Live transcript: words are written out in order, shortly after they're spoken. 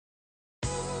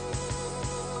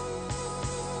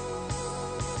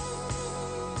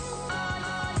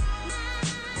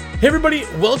Hey everybody,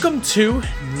 welcome to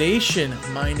Nation.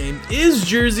 My name is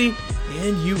Jersey,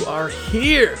 and you are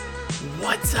here.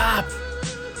 What's up?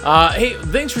 Hey,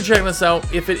 thanks for checking this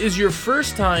out. If it is your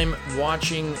first time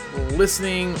watching,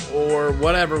 listening, or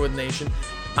whatever with Nation,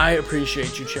 I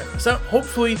appreciate you checking this out.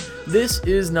 Hopefully, this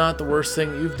is not the worst thing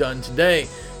you've done today,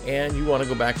 and you want to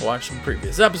go back and watch some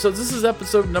previous episodes. This is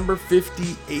episode number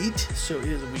 58, so it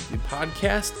is a weekly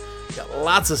podcast. Got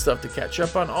lots of stuff to catch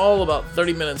up on, all about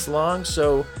 30 minutes long,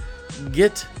 so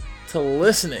get to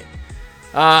listening.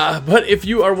 But if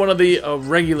you are one of the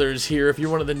regulars here, if you're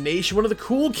one of the Nation, one of the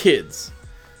cool kids,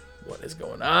 what is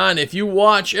going on? If you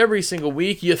watch every single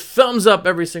week, you thumbs up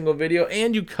every single video,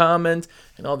 and you comment,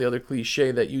 and all the other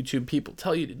cliche that YouTube people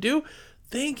tell you to do,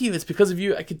 thank you. It's because of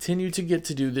you I continue to get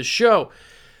to do this show.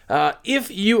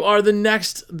 If you are the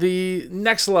next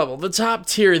level, the top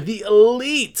tier, the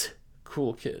elite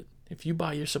cool kid, if you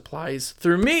buy your supplies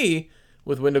through me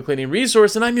with Window Cleaning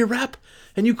Resource, and I'm your rep,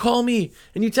 and you call me,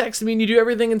 and you text me, and you do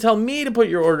everything and tell me to put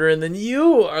your order in, then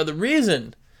you are the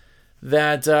reason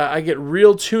that I get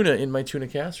real tuna in my tuna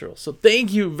casserole. So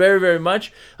thank you very, very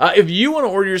much. If you want to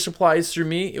order your supplies through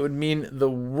me, it would mean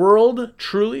the world,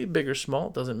 truly, big or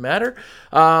small, doesn't matter.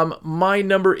 My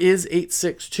number is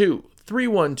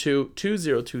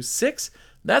 862-312-2026.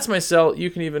 That's my cell. You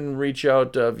can even reach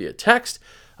out via text.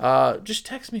 Just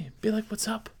text me. Be like, what's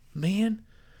up, man?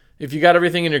 If you got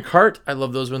everything in your cart, I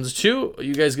love those ones too.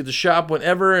 You guys get to shop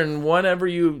whenever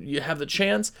you have the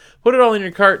chance. Put it all in your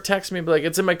cart. Text me. Be like,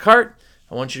 it's in my cart.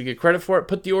 I want you to get credit for it.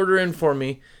 Put the order in for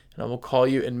me, and I will call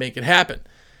you and make it happen.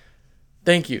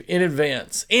 Thank you in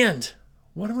advance. And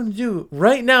what I'm going to do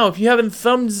right now, if you haven't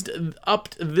thumbs up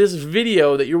this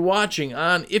video that you're watching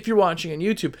on, if you're watching on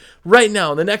YouTube, right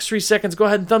now, in the next 3 seconds, go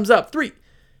ahead and thumbs up. 3,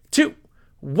 2,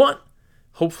 1.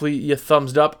 Hopefully you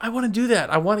thumbs up. I want to do that.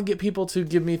 I want to get people to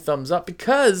give me thumbs up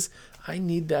because I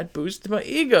need that boost to my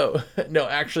ego. No,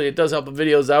 actually, it does help the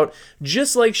videos out.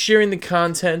 Just like sharing the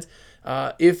content.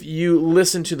 If you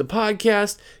listen to the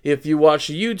podcast, if you watch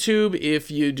the YouTube, if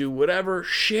you do whatever,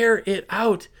 share it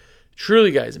out.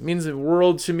 Truly, guys, it means the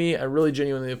world to me. I really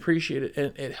genuinely appreciate it.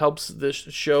 And it helps this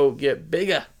show get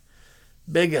bigger,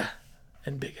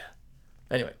 and bigger.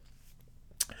 Anyway,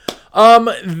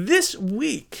 this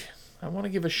week, I want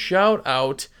to give a shout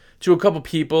out to a couple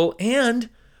people, and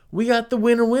we got the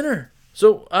winner.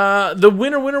 So the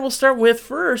winner we'll start with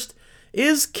first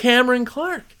is Cameron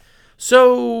Clark.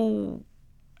 So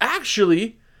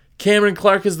actually, Cameron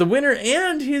Clark is the winner,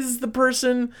 and he's the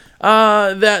person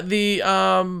that the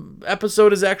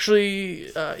episode is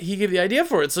actually, he gave the idea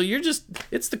for it. So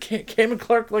it's the Cameron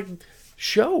Clark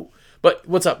show. But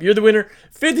what's up? You're the winner.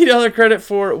 $50 credit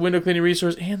for Window Cleaning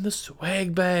Resource and the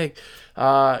swag bag.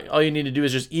 All you need to do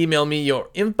is just email me your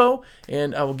info,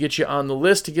 and I will get you on the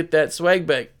list to get that swag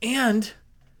bag. And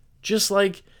just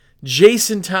like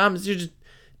Jason Thomas,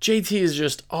 JT is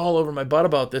just all over my butt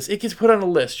about this. It gets put on a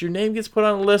list. Your name gets put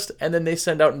on a list, and then they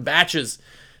send out in batches.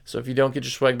 So if you don't get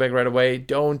your swag bag right away,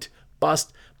 don't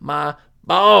bust my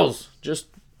balls. Just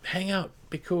hang out.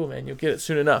 Be cool, man. You'll get it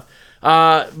soon enough.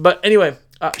 But anyway,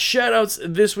 shout outs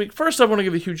this week. First, I want to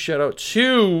give a huge shout out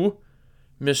to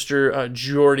Mr.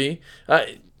 Jordy.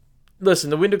 Listen,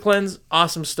 the Window Cleanse,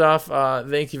 awesome stuff.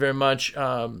 Thank you very much.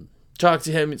 Talk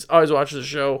to him. He's always watching the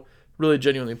show. Really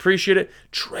genuinely appreciate it.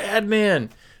 Tradman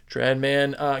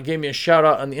gave me a shout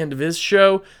out on the end of his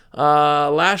show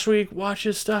last week. Watch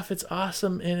his stuff. It's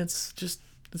awesome, and it's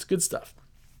good stuff.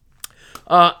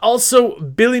 Also,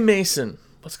 Billy Mason.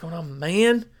 What's going on,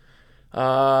 man?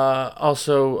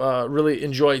 Also, really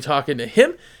enjoy talking to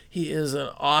him. He is an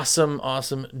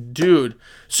awesome dude.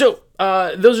 So,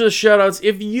 those are the shout-outs.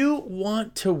 If you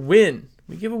want to win,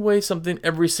 we give away something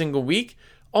every single week.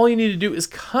 All you need to do is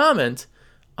comment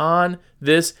on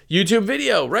this YouTube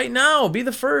video right now. Be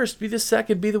the first, be the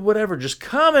second, be the whatever. Just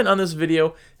comment on this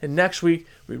video, and next week,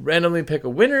 we randomly pick a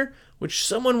winner, which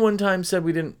someone one time said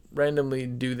we didn't randomly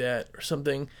do that or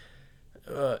something.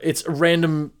 It's a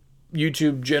random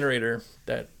YouTube generator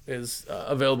that is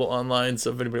available online,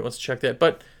 so if anybody wants to check that.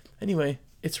 But anyway,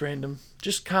 it's random.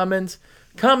 Just comment,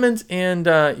 and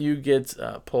you get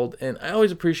pulled. And I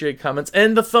always appreciate comments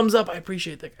and the thumbs up. I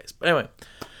appreciate that, guys. But anyway,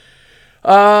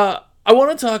 I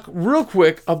want to talk real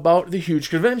quick about the huge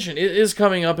convention. It is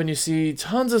coming up, and you see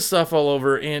tons of stuff all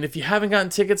over. And if you haven't gotten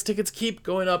tickets keep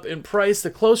going up in price. The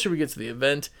closer we get to the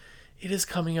event, it is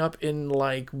coming up in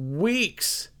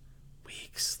weeks,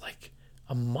 like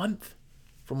a month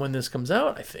from when this comes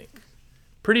out, I think.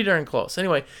 Pretty darn close.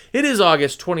 Anyway, it is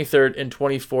August 23rd and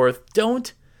 24th.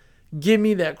 Don't give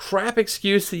me that crap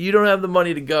excuse that you don't have the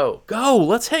money to go. Go,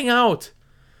 let's hang out.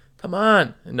 Come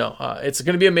on. No, it's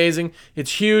going to be amazing.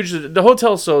 It's huge. The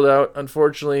hotel's sold out,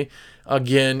 unfortunately.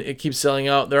 Again, it keeps selling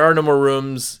out. There are no more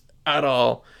rooms at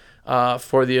all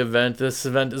for the event. This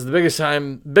event is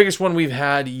the biggest one we've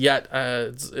had yet.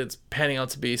 It's panning out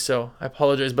to be, so I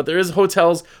apologize. But there is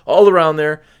hotels all around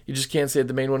there. You just can't stay at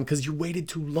the main one because you waited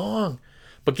too long.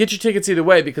 But get your tickets either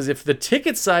way, because if the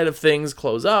ticket side of things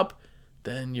close up,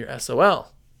 then you're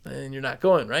SOL. Then you're not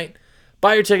going, right?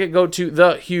 Buy your ticket, go to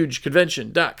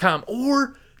thehugeconvention.com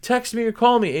or text me or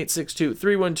call me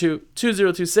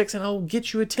 862-312-2026 and I'll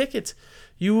get you a ticket.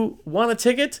 You want a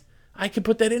ticket? I can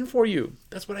put that in for you.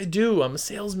 That's what I do. I'm a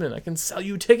salesman. I can sell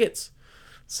you tickets.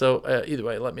 So either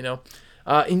way, let me know.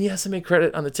 And yes, I make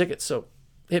credit on the tickets, so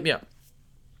hit me up.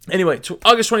 Anyway,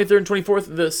 August 23rd and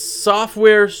 24th, the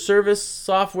Service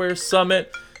Software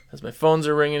Summit, as my phones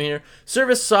are ringing here.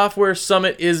 Service Software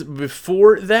Summit is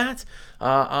before that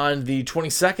on the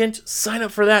 22nd. Sign up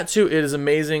for that too. It is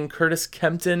amazing. Curtis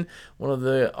Kempton, one of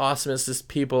the awesomest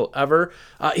people ever.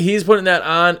 He's putting that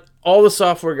on. All the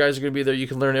software guys are going to be there. You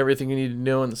can learn everything you need to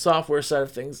know in the software side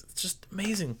of things. It's just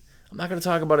amazing. I'm not going to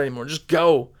talk about it anymore. Just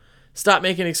go. Stop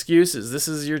making excuses. This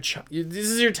is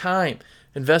your time.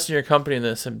 Invest in your company in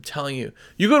this. I'm telling you.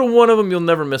 You go to one of them, you'll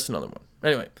never miss another one.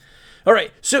 Anyway. All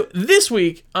right. So this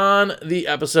week on the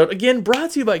episode, again,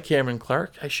 brought to you by Cameron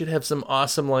Clark. I should have some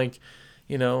awesome,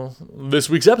 this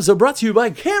week's episode brought to you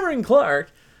by Cameron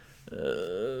Clark.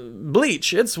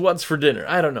 Bleach. It's what's for dinner.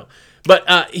 I don't know.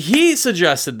 But he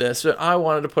suggested this, but I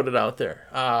wanted to put it out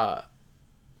there.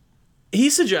 He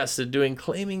suggested doing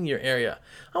Claiming Your Area.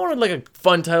 I wanted a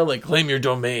fun title like Claim Your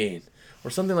Domain or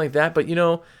something like that. But,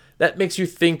 that makes you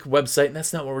think website, and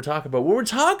that's not what we're talking about. What we're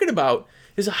talking about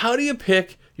is how do you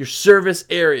pick your service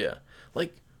area?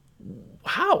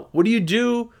 How? What do you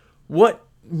do? What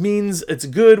means it's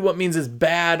good? What means it's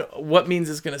bad? What means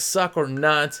it's going to suck or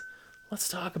not? Let's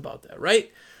talk about that,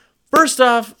 right? First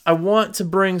off, I want to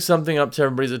bring something up to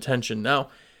everybody's attention. Now,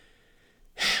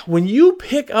 when you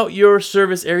pick out your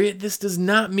service area, this does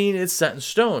not mean it's set in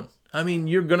stone. I mean,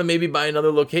 you're going to maybe buy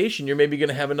another location. You're maybe going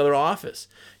to have another office.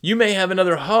 You may have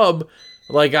another hub,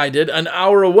 like I did, an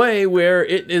hour away where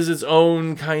it is its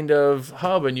own kind of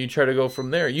hub, and you try to go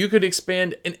from there. You could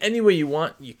expand in any way you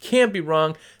want. You can't be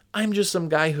wrong. I'm just some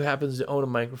guy who happens to own a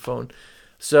microphone.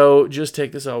 So just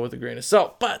take this all with a grain of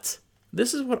salt. But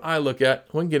this is what I look at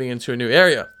when getting into a new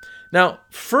area. Now,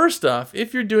 first off,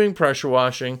 if you're doing pressure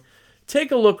washing,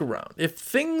 take a look around. If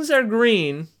things are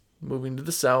green, moving to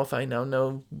the south, I now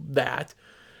know that,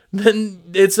 then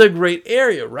it's a great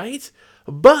area, right?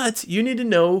 But you need to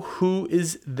know who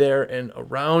is there and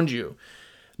around you.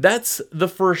 That's the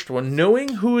first one,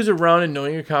 knowing who is around and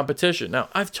knowing your competition. Now,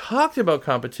 I've talked about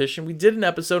competition. We did an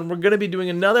episode, and we're going to be doing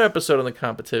another episode on the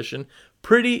competition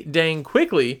pretty dang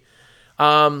quickly.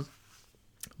 But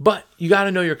you got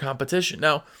to know your competition.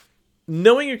 Now,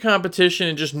 knowing your competition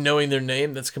and just knowing their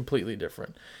name, that's completely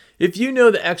different. If you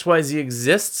know that XYZ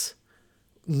exists,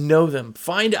 know them.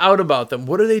 Find out about them.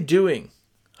 What are they doing?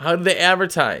 How do they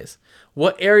advertise?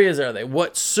 What areas are they?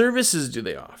 What services do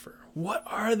they offer? What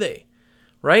are they?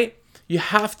 Right? You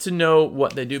have to know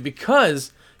what they do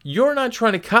because you're not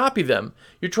trying to copy them.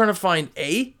 You're trying to find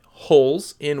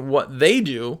holes in what they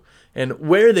do and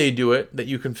where they do it that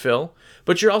you can fill.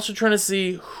 But you're also trying to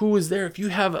see who is there. If you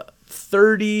have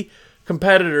 30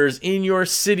 competitors in your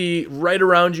city right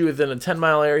around you within a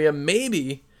 10-mile area,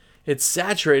 maybe it's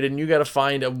saturated and you got to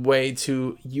find a way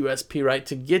to USP, right,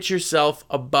 to get yourself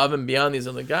above and beyond these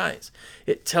other guys.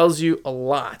 It tells you a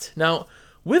lot. Now,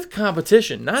 with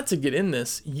competition, not to get in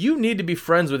this, you need to be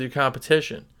friends with your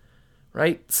competition,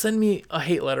 right? Send me a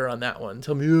hate letter on that one.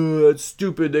 Tell me, oh, that's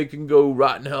stupid. They can go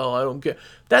rot in hell. I don't care.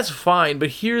 That's fine, but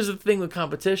here's the thing with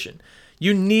competition.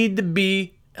 You need to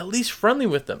be at least friendly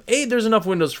with them. There's enough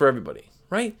windows for everybody,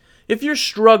 right? If you're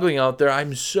struggling out there,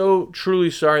 I'm so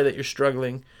truly sorry that you're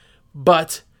struggling,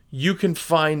 but you can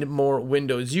find more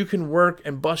windows. You can work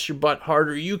and bust your butt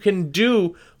harder. You can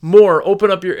do more,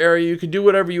 open up your area. You can do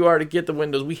whatever you are to get the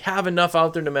windows. We have enough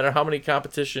out there no matter how many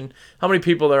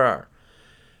people there are.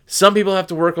 Some people have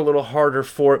to work a little harder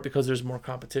for it because there's more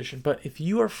competition. But if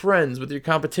you are friends with your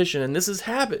competition, and this has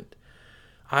happened,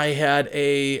 I had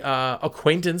a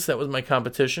acquaintance that was my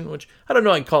competition, which I don't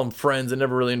know, I'd call them friends. I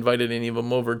never really invited any of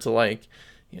them over to a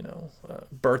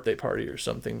birthday party or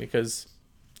something because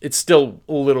it's still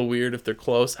a little weird if they're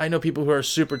close. I know people who are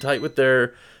super tight with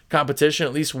their competition,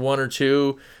 at least one or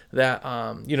two that,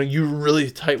 you're really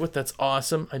tight with. That's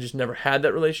awesome. I just never had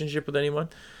that relationship with anyone.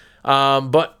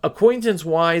 But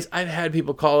acquaintance-wise, I've had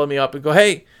people calling me up and go,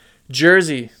 hey,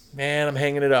 Jersey, man, I'm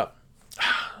hanging it up.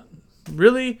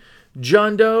 Really?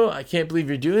 John Doe, I can't believe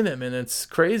you're doing that, man. It's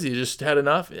crazy. You just had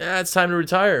enough. Yeah, it's time to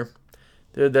retire.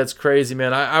 Dude, that's crazy,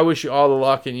 man. I wish you all the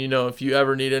luck. And, if you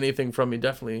ever need anything from me,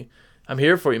 definitely, I'm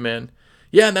here for you, man.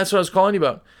 Yeah, and that's what I was calling you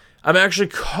about. I'm actually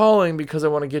calling because I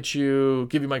want to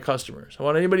give you my customers. I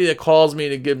want anybody that calls me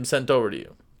to get them sent over to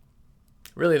you.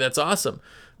 Really, that's awesome.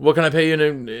 What can I pay you?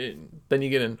 And then you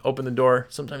get in, open the door.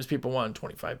 Sometimes people want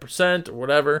 25% or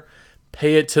whatever.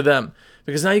 Pay it to them.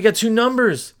 Because now you got two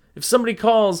numbers. If somebody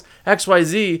calls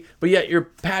XYZ, but yet you're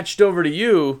patched over to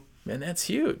you, man, that's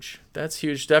huge. That's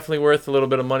huge. Definitely worth a little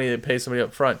bit of money to pay somebody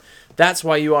up front. That's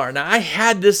why you are. Now, I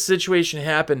had this situation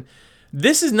happen.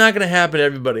 This is not going to happen to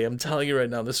everybody. I'm telling you right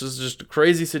now. This is just a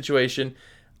crazy situation.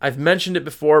 I've mentioned it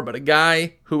before, but a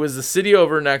guy who was the city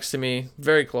over next to me,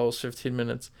 very close, 15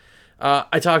 minutes,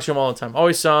 I talked to him all the time.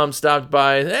 Always saw him, stopped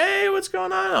by. Hey, what's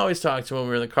going on? I always talked to him when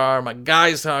we were in the car. My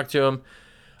guys talked to him.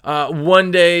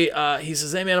 One day, he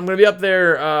says, hey, man, I'm going to be up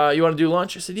there. You want to do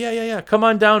lunch? I said, yeah. Come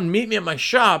on down. Meet me at my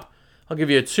shop. I'll give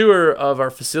you a tour of our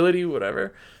facility,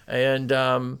 whatever. And,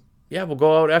 we'll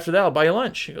go out after that. I'll buy you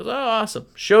lunch. He goes, oh, awesome.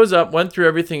 Shows up, went through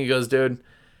everything. He goes, dude,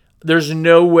 there's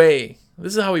no way.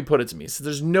 This is how he put it to me. He said,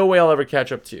 there's no way I'll ever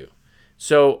catch up to you.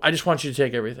 So I just want you to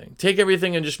take everything. Take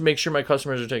everything and just make sure my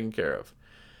customers are taken care of.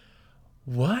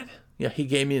 What? Yeah, he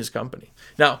gave me his company.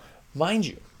 Now, mind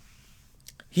you,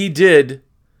 he did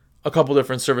a couple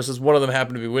different services. One of them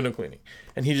happened to be window cleaning,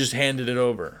 and he just handed it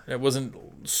over. It wasn't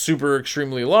super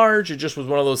extremely large. It just was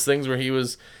one of those things where he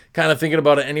was kind of thinking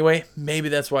about it anyway. Maybe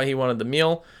that's why he wanted the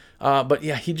meal. But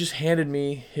yeah, he just handed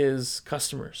me his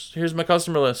customers. Here's my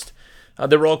customer list.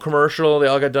 They were all commercial. They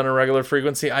all got done on regular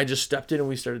frequency. I just stepped in and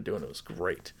we started doing it. It was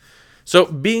great. So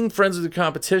being friends with the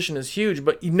competition is huge,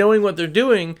 but knowing what they're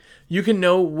doing, you can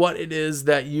know what it is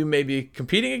that you may be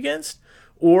competing against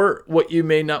or what you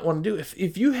may not want to do.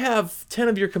 If you have 10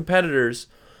 of your competitors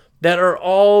that are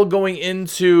all going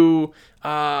into,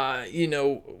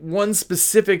 one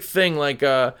specific thing, like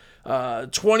a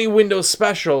 20 window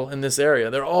special in this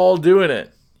area, they're all doing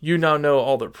it. You now know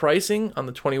all their pricing on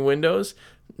the 20 windows.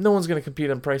 No one's going to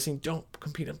compete on pricing. Don't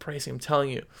compete on pricing, I'm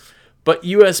telling you. But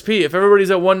USP, if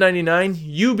everybody's at $199,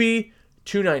 you be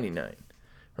 $299,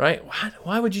 right?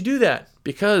 Why would you do that?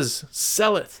 Because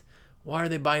sell it. Why are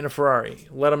they buying a Ferrari?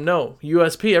 Let them know.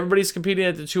 USP, everybody's competing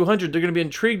at the 200. They're going to be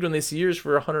intrigued when they see yours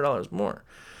for $100 more.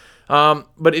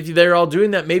 But if they're all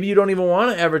doing that, maybe you don't even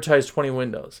want to advertise 20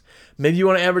 windows. Maybe you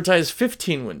want to advertise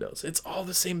 15 windows. It's all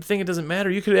the same thing. It doesn't matter.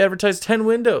 You could advertise 10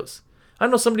 windows. I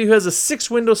know somebody who has a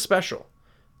 6-window special.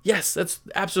 Yes, that's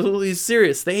absolutely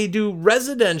serious. They do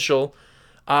residential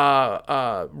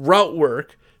route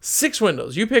work, 6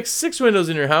 windows. You pick 6 windows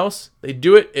in your house. They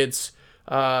do it. It's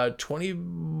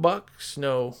 $20.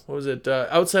 No, what was it?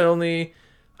 Outside only.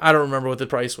 I don't remember what the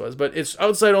price was, but it's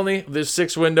outside only. There's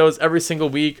 6 windows every single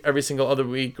week, every single other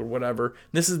week, or whatever.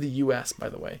 This is the U.S., by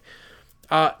the way.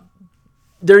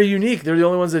 They're unique. They're the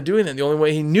only ones that are doing that. The only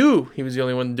way he knew he was the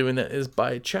only one doing that is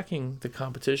by checking the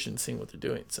competition, seeing what they're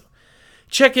doing. So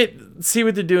check it, see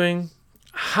what they're doing,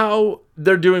 how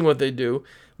they're doing what they do,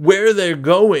 where they're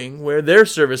going, where their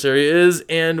service area is,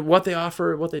 and what they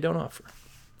offer, what they don't offer.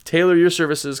 Tailor your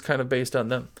services kind of based on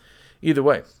them. Either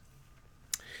way.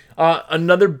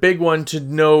 Another big one to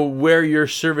know where your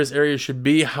service area should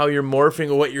be, how you're morphing,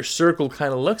 or what your circle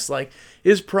kind of looks like,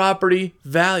 is property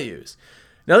values.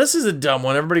 Now, this is a dumb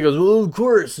one. Everybody goes, well, of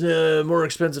course, more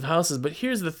expensive houses. But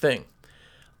here's the thing.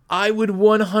 I would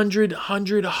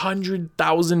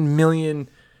 100,000 million,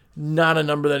 not a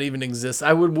number that even exists.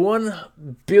 I would 1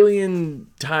 billion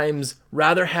times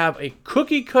rather have a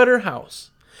cookie cutter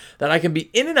house that I can be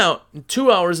in and out in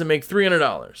 2 hours and make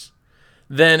 $300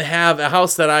 than have a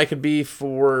house that I could be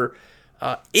for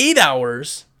 8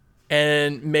 hours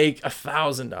and make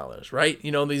 $1,000, right?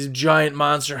 You know, these giant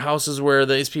monster houses where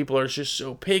these people are just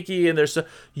so picky and they're so,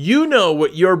 you know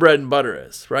what your bread and butter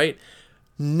is, right?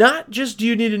 Not just do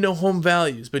you need to know home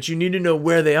values, but you need to know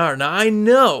where they are. Now, I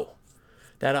know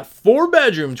that a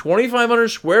 4-bedroom, 2,500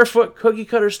 square foot cookie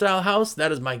cutter style house,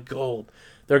 that is my gold.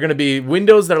 They're going to be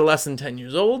windows that are less than 10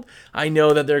 years old. I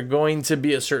know that they're going to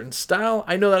be a certain style.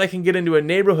 I know that I can get into a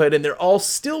neighborhood and they're all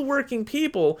still working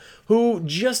people who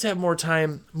just have more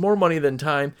time, more money than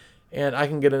time, and I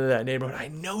can get into that neighborhood. I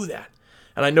know that.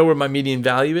 And I know where my median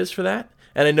value is for that.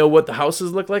 And I know what the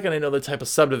houses look like, and I know the type of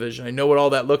subdivision. I know what all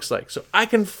that looks like. So I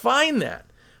can find that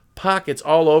pockets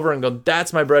all over and go,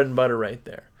 that's my bread and butter right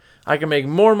there. I can make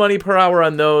more money per hour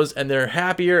on those, and they're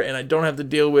happier, and I don't have to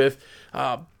deal with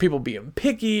people being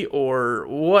picky or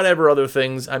whatever other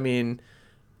things. I mean,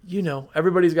 you know,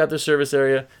 everybody's got their service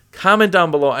area. Comment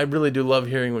down below. I really do love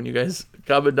hearing when you guys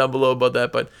comment down below about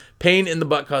that. But pain in the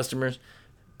butt customers,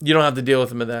 you don't have to deal with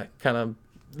them at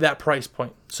that price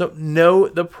point. So know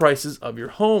the prices of your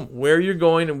home. Where you're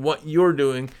going and what you're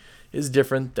doing is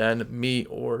different than me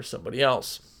or somebody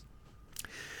else.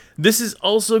 This is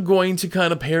also going to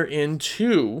kind of pair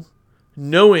into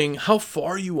knowing how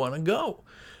far you want to go.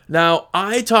 Now,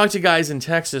 I talk to guys in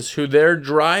Texas who their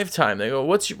drive time, they go,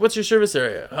 what's your service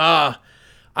area?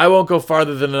 I won't go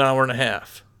farther than an hour and a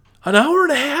half. An hour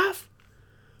and a half?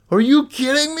 Are you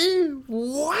kidding me?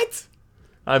 What?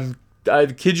 I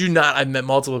kid you not, I've met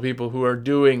multiple people who are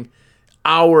doing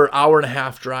hour and a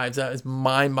half drives. That is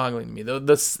mind-boggling to me.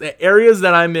 The areas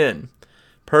that I'm in,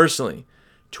 personally,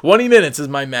 20 minutes is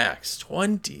my max.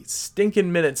 20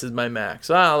 stinking minutes is my max.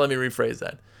 Let me rephrase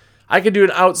that. I could do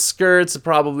an outskirts of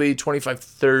probably 25,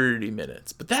 30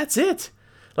 minutes. But that's it.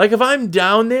 Like if I'm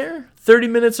down there 30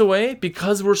 minutes away,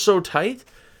 because we're so tight,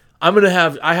 I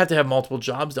have to have multiple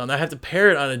jobs down there. I have to pair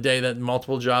it on a day that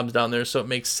multiple jobs down there so it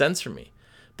makes sense for me.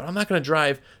 But I'm not going to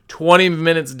drive 20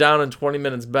 minutes down and 20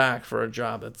 minutes back for a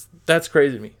job. That's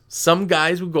crazy to me. Some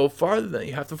guys will go farther than that.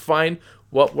 You have to find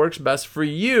what works best for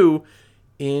you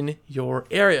in your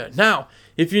area. Now,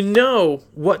 if you know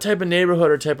what type of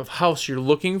neighborhood or type of house you're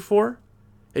looking for,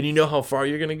 and you know how far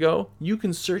you're going to go, you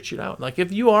can search it out. Like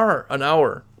if you are an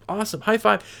hour, awesome, high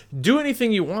five. Do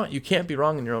anything you want. You can't be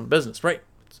wrong in your own business, right?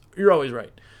 You're always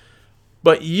right.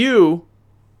 But you,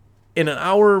 in an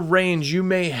hour range, you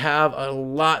may have a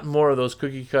lot more of those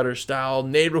cookie cutter style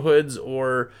neighborhoods,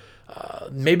 or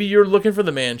maybe you're looking for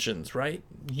the mansions, right?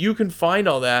 You can find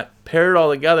all that, pair it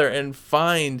all together, and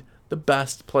find the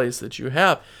best place that you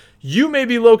have. You may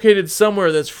be located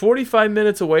somewhere that's 45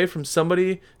 minutes away from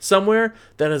somebody somewhere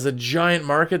that has a giant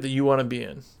market that you want to be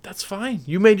in. That's fine.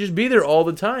 You may just be there all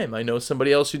the time. I know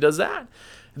somebody else who does that.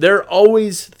 They're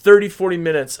always 30, 40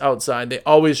 minutes outside. They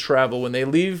always travel. When they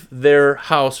leave their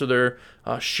house or their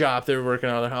shop, they're working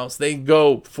out of their house, they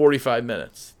go 45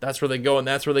 minutes. That's where they go, and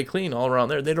that's where they clean all around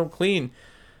there. They don't clean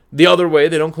the other way.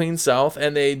 They don't clean south,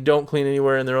 and they don't clean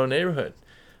anywhere in their own neighborhood.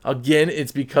 Again,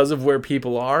 it's because of where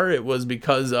people are. It was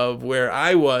because of where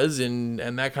I was and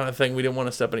that kind of thing. We didn't want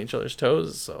to step on each other's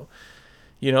toes. So,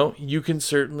 you can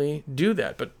certainly do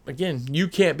that. But again, you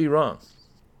can't be wrong.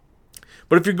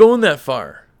 But if you're going that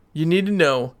far, you need to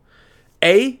know,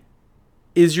 A,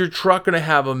 is your truck going to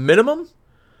have a minimum?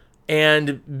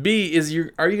 And B,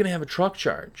 are you going to have a truck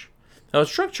charge? Now, a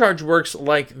truck charge works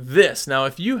like this. Now,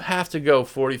 if you have to go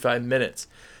 45 minutes,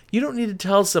 you don't need to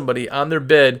tell somebody on their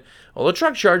bid, well, the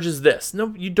truck charge is this.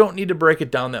 No, you don't need to break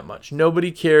it down that much.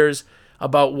 Nobody cares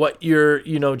about what you're,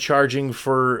 charging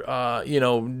for,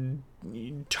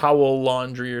 towel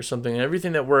laundry or something.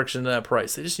 Everything that works into that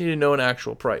price. They just need to know an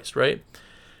actual price, right?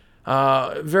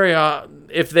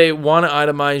 If they want to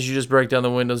itemize, you just break down the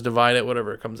windows, divide it,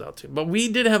 whatever it comes out to. But we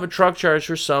did have a truck charge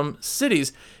for some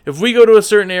cities. If we go to a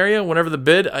certain area, whenever the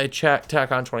bid, I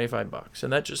tack on $25,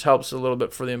 and that just helps a little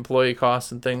bit for the employee costs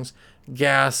and things,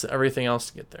 gas, everything else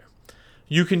to get there.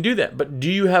 You can do that, but do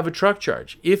you have a truck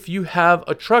charge? If you have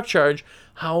a truck charge,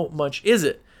 how much is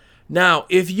it? Now,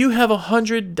 if you have a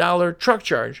 $100 truck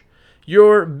charge,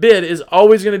 your bid is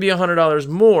always going to be $100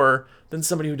 more than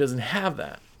somebody who doesn't have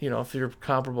that. If you're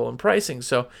comparable in pricing.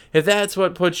 So if that's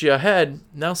what puts you ahead,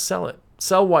 now sell it.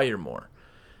 Sell while you're more.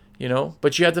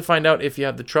 But you have to find out if you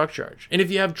have the truck charge. And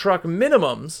if you have truck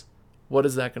minimums, what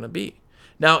is that going to be?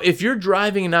 Now, if you're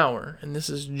driving an hour, and this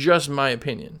is just my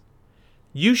opinion,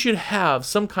 you should have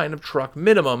some kind of truck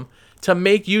minimum to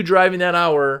make you driving that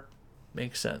hour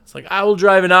make sense. Like, I will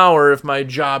drive an hour if my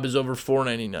job is over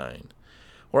 $4.99.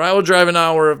 Or I will drive an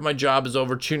hour if my job is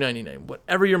over $2.99.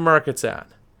 Whatever your market's at.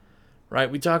 Right?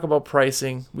 We talk about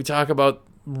pricing. We talk about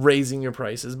raising your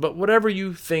prices. But whatever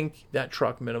you think that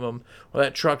truck minimum or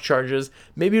that truck charge is,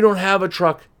 maybe you don't have a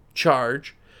truck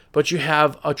charge, but you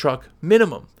have a truck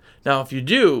minimum. Now, if you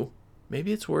do,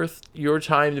 maybe it's worth your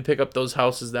time to pick up those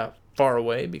houses that far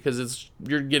away because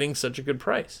you're getting such a good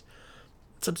price.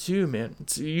 It's up to you, man.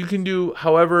 You can do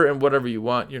however and whatever you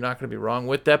want. You're not going to be wrong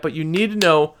with that, but you need to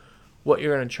know what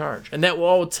you're going to charge. And that will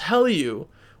all tell you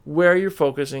where you're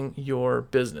focusing your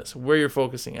business, where you're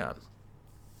focusing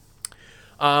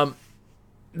on.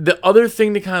 The other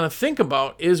thing to kind of think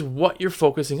about is what you're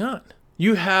focusing on.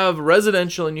 You have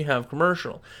residential and you have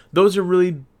commercial. Those are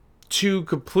really two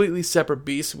completely separate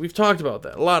beasts. We've talked about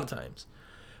that a lot of times.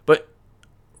 But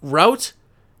route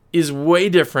is way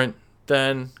different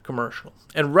than commercial.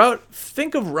 And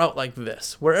think of route like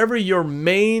this. Wherever your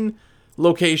main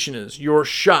location is, your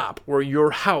shop or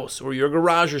your house or your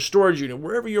garage or storage unit,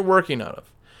 wherever you're working out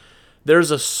of,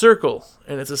 there's a circle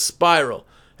and it's a spiral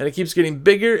and it keeps getting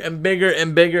bigger and bigger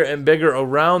and bigger and bigger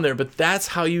around there. But that's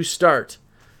how you start.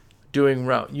 doing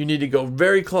route. You need to go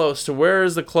very close to where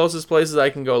is the closest places I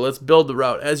can go. Let's build the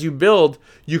route. As you build,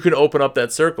 you can open up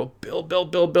that circle. Build,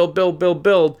 build, build, build, build, build,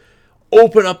 build.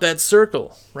 Open up that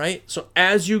circle, right? So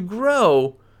as you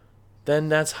grow, then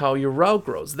that's how your route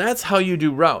grows. That's how you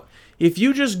do route. If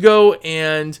you just go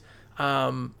and,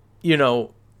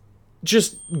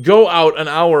 just go out an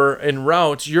hour in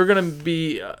route, you're going to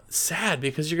be sad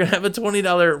because you're going to have a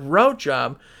 $20 route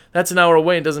job. That's an hour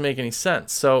away and doesn't make any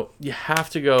sense. So you have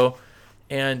to go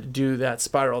and do that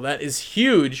spiral. That is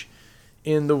huge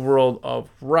in the world of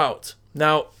route.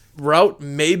 Now, route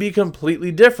may be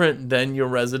completely different than your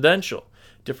residential.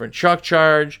 Different truck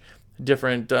charge,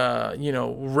 different,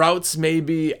 routes may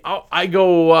be. I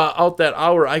go out that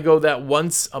hour. I go that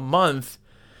once a month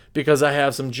because I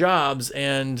have some jobs,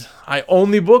 and I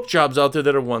only book jobs out there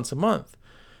that are once a month.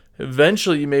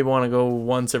 Eventually, you may want to go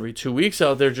once every 2 weeks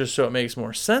out there just so it makes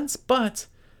more sense. But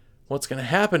what's going to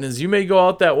happen is you may go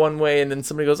out that one way, and then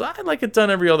somebody goes, I'd like it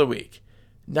done every other week.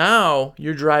 Now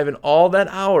you're driving all that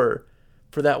hour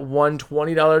for that one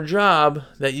 $20 job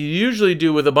that you usually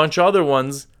do with a bunch of other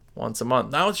ones once a month.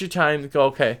 Now it's your time to go,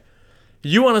 okay,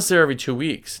 you want to stay every 2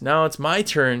 weeks. Now it's my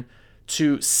turn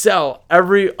to sell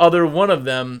every other one of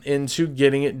them into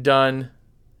getting it done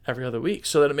every other week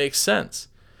so that it makes sense.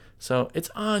 So it's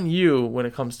on you when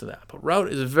it comes to that. But route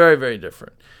is very, very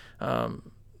different.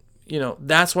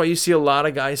 That's why you see a lot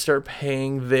of guys start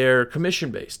paying their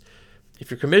commission-based. If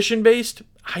you're commission-based,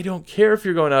 I don't care if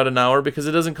you're going out an hour because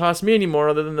it doesn't cost me any more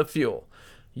other than the fuel.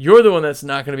 You're the one that's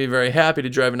not going to be very happy to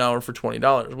drive an hour for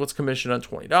 $20. What's commission on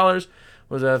 $20?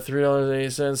 Was that $3.80,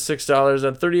 $6?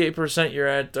 At 38%, you're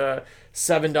at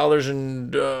 $7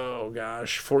 and,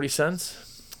 40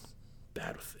 cents?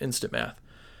 Bad with instant math.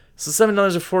 So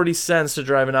 $7.40 to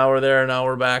drive an hour there, an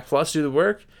hour back, plus do the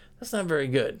work. That's not very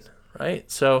good, right?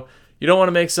 So you don't want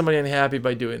to make somebody unhappy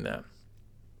by doing that.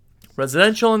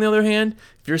 Residential, on the other hand,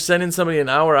 if you're sending somebody an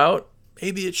hour out,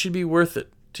 maybe it should be worth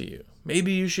it to you.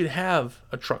 Maybe you should have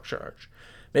a truck charge.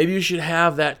 Maybe you should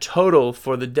have that total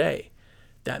for the day.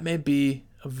 That may be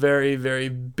a very, very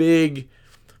big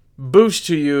boost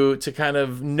to you to kind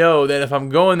of know that if I'm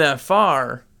going that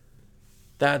far,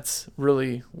 that's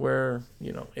really where,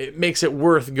 it makes it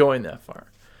worth going that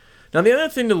far. Now, the other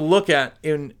thing to look at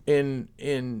in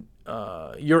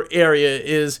your area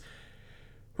is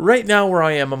right now where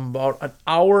I am, I'm about an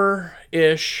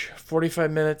hour-ish,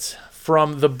 45 minutes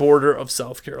from the border of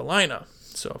South Carolina.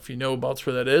 So if you know about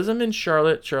where that is, I'm in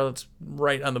Charlotte. Charlotte's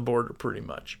right on the border pretty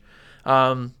much.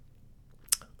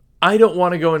 I don't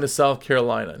want to go into South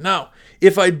Carolina. Now,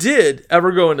 if I did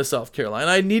ever go into South Carolina,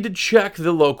 I need to check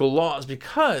the local laws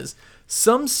because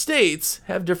some states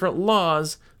have different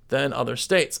laws than other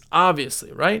states,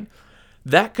 obviously, right?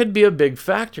 That could be a big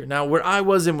factor. Now, where I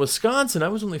was in Wisconsin, I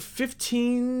was only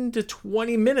 15 to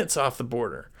 20 minutes off the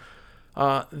border.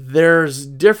 There's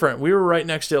different. We were right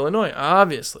next to Illinois,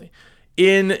 obviously.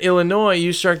 In Illinois,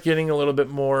 you start getting a little bit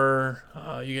more,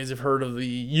 you guys have heard of the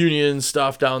union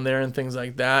stuff down there and things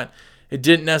like that. It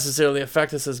didn't necessarily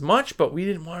affect us as much, but we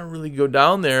didn't want to really go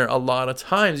down there a lot of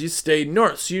times. You stayed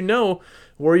north, so you know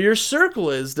where your circle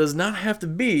is does not have to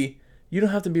be, you don't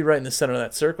have to be right in the center of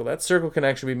that circle. That circle can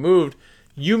actually be moved.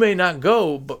 You may not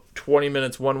go but 20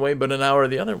 minutes one way, but an hour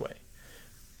the other way.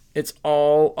 It's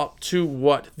all up to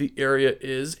what the area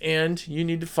is, and you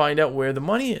need to find out where the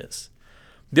money is.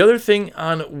 The other thing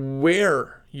on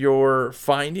where you're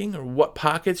finding or what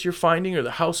pockets you're finding or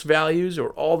the house values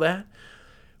or all that,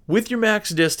 with your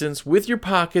max distance, with your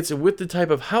pockets, and with the type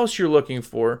of house you're looking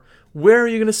for, where are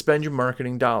you going to spend your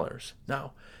marketing dollars?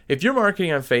 Now, if you're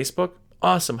marketing on Facebook,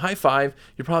 awesome, high five.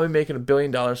 You're probably making $1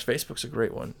 billion. Facebook's a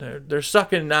great one. They're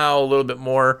sucking now a little bit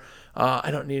more. I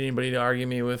don't need anybody to argue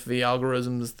me with the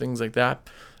algorithms, things like that.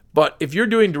 But if you're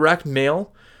doing direct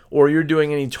mail or you're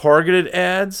doing any targeted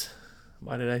ads,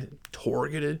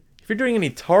 targeted? If you're doing any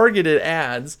targeted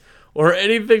ads or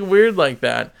anything weird like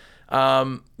that,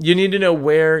 you need to know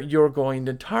where you're going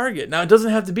to target. Now, it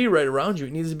doesn't have to be right around you.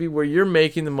 It needs to be where you're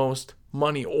making the most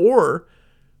money or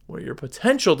where your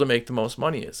potential to make the most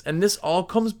money is. And this all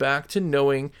comes back to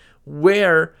knowing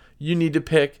where you need to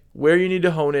pick, where you need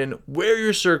to hone in, where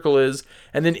your circle is,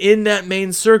 and then in that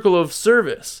main circle of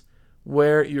service,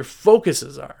 where your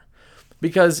focuses are.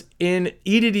 Because in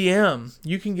EDDM,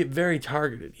 you can get very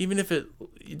targeted. Even if it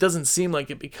doesn't seem like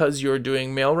it because you're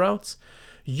doing mail routes,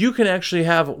 you can actually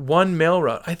have one mail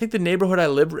route. I think the neighborhood I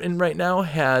live in right now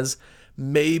has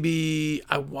maybe,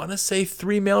 I want to say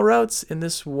 3 mail routes in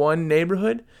this one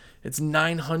neighborhood. It's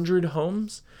 900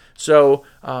 homes. So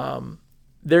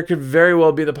there could very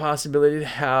well be the possibility to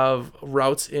have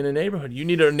routes in a neighborhood. You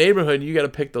need a neighborhood, you got to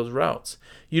pick those routes.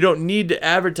 You don't need to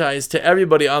advertise to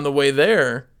everybody on the way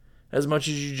there as much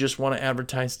as you just want to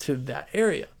advertise to that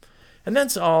area. And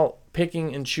that's all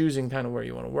picking and choosing kind of where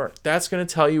you want to work. That's going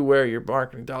to tell you where your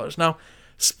marketing dollars. Now,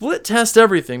 split test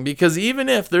everything, because even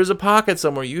if there's a pocket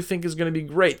somewhere you think is going to be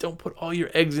great, don't put all your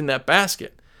eggs in that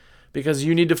basket, because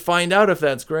you need to find out if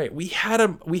that's great. We had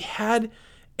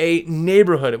a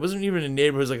neighborhood. It wasn't even a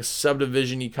neighborhood. It was like a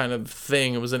subdivision-y kind of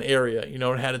thing. It was an area.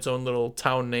 It had its own little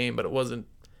town name, but it wasn't,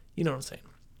 you know what I'm saying.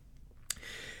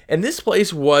 And this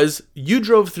place was, you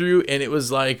drove through and it was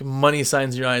like money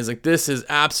signs in your eyes. Like, this is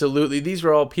absolutely, these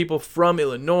were all people from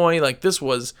Illinois. Like, this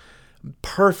was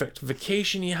perfect.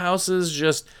 Vacation-y houses,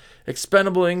 just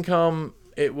expendable income.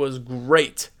 It was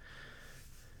great.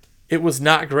 It was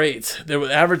not great.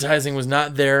 Advertising was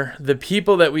not there. The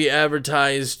people that we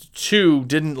advertised to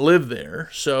didn't live there,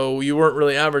 so you weren't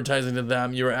really advertising to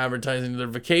them. You were advertising to their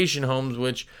vacation homes,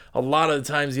 which a lot of the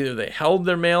times either they held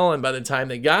their mail, and by the time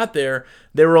they got there,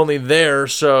 they were only there.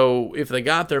 So if they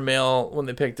got their mail when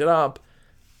they picked it up,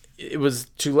 it was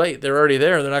too late. They're already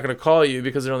there. They're not going to call you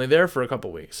because they're only there for a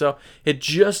couple weeks. So it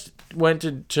just went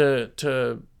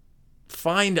to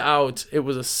find out it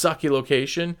was a sucky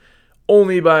location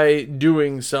only by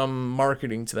doing some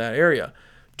marketing to that area.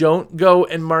 Don't go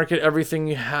and market everything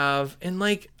you have. And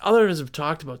like others have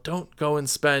talked about, don't go and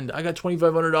spend, I got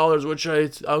 $2,500, which I'm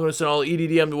going to send all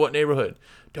EDDM to what neighborhood?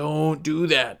 Don't do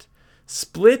that.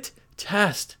 Split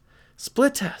test.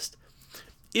 Split test.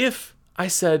 If I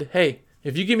said, hey,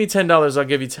 if you give me $10, I'll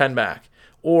give you 10 back.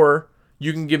 Or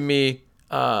you can give me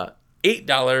 $8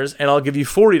 and I'll give you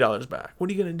 $40 back. What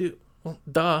are you going to do? Well,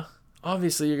 duh.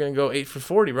 Obviously, you're going to go 8 for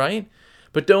 40, right?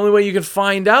 But the only way you can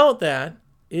find out that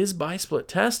is by split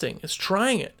testing. It's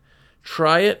trying it.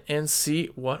 Try it and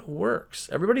see what works.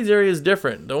 Everybody's area is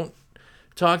different. Don't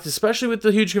talk, especially with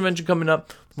the huge convention coming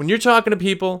up. When you're talking to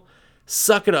people,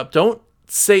 suck it up. Don't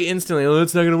say instantly, oh,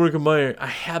 it's not going to work in my area. I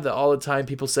have that all the time.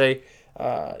 People say,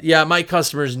 yeah, my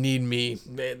customers need me.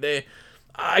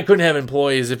 I couldn't have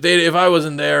employees. If I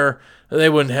wasn't there, they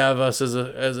wouldn't have us as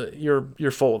a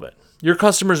you're full of it. Your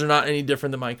customers are not any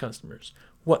different than my customers.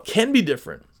 What can be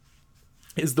different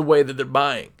is the way that they're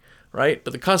buying, right?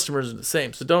 But the customers are the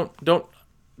same. So don't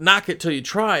knock it till you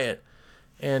try it.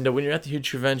 And when you're at the huge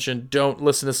convention, don't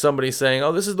listen to somebody saying,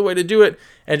 oh, this is the way to do it,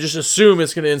 and just assume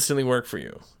it's going to instantly work for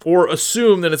you. Or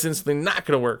assume that it's instantly not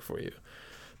going to work for you.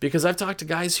 Because I've talked to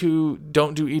guys who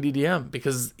don't do EDDM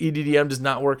because EDDM does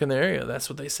not work in their area.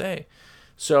 That's what they say.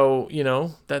 So,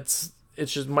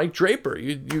 it's just Mike Draper.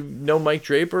 You know Mike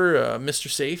Draper, Mr.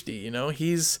 Safety.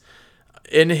 He's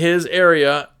in his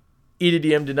area.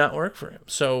 EDDM did not work for him.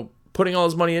 So putting all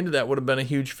his money into that would have been a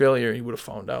huge failure. He would have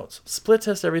found out. So split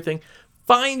test everything.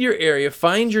 Find your area.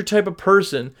 Find your type of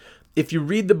person. If you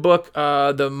read the book,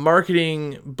 the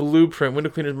Marketing Blueprint, Window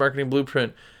Cleaners Marketing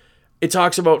Blueprint, it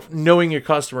talks about knowing your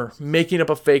customer, making up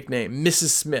a fake name. Mrs.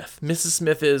 Smith. Mrs.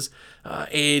 Smith is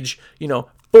age,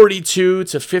 42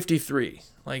 to 53.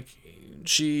 Like,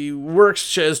 she works,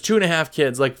 she has 2.5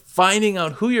 kids. Like, finding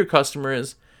out who your customer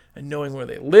is and knowing where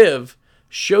they live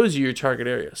shows you your target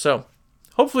area. So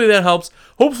hopefully that helps.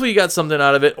 Hopefully you got something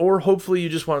out of it, or hopefully you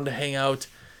just wanted to hang out.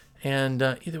 And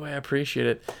either way, I appreciate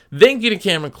it. Thank you to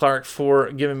Cameron Clark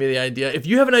for giving me the idea. If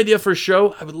you have an idea for a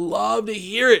show, I would love to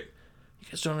hear it. You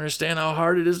guys don't understand how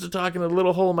hard it is to talk in a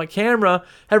little hole in my camera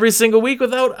every single week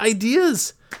without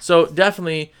ideas. So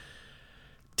definitely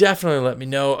let me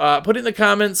know. Put it in the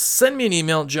comments. Send me an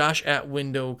email,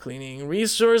 josh@Window Cleaning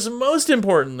Resource. And most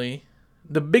importantly,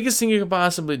 the biggest thing you can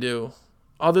possibly do,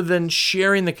 other than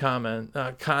sharing the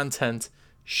content,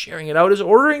 sharing it out, is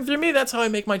ordering through me. That's how I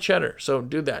make my cheddar. So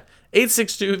do that.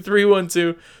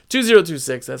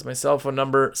 862-312-2026. That's my cell phone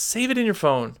number. Save it in your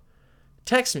phone.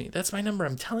 Text me. That's my number.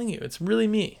 I'm telling you. It's really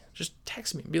me. Just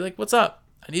text me. Be like, what's up?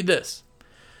 I need this.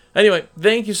 Anyway,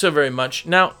 thank you so very much.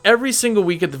 Now, every single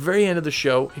week at the very end of the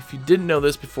show, if you didn't know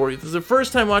this before, if this is the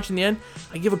first time watching the end,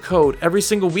 I give a code every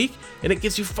single week, and it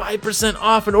gets you 5%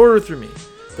 off an order through me.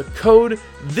 The code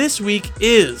this week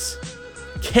is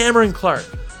Cameron Clark.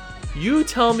 You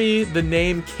tell me the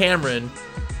name Cameron,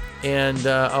 and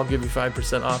I'll give you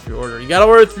 5% off your order. You got to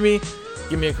order through me.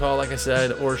 Give me a call, like I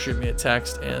said, or shoot me a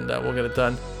text, and we'll get it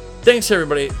done. Thanks,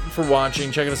 everybody, for watching,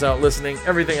 checking us out, listening,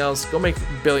 everything else. Go make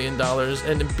 $1 billion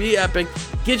and be epic.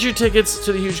 Get your tickets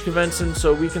to the huge convention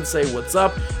so we can say what's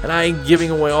up, and I ain't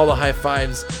giving away all the high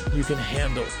fives you can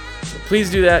handle. So please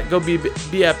do that. Go be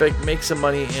epic, make some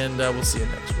money, and we'll see you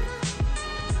next week.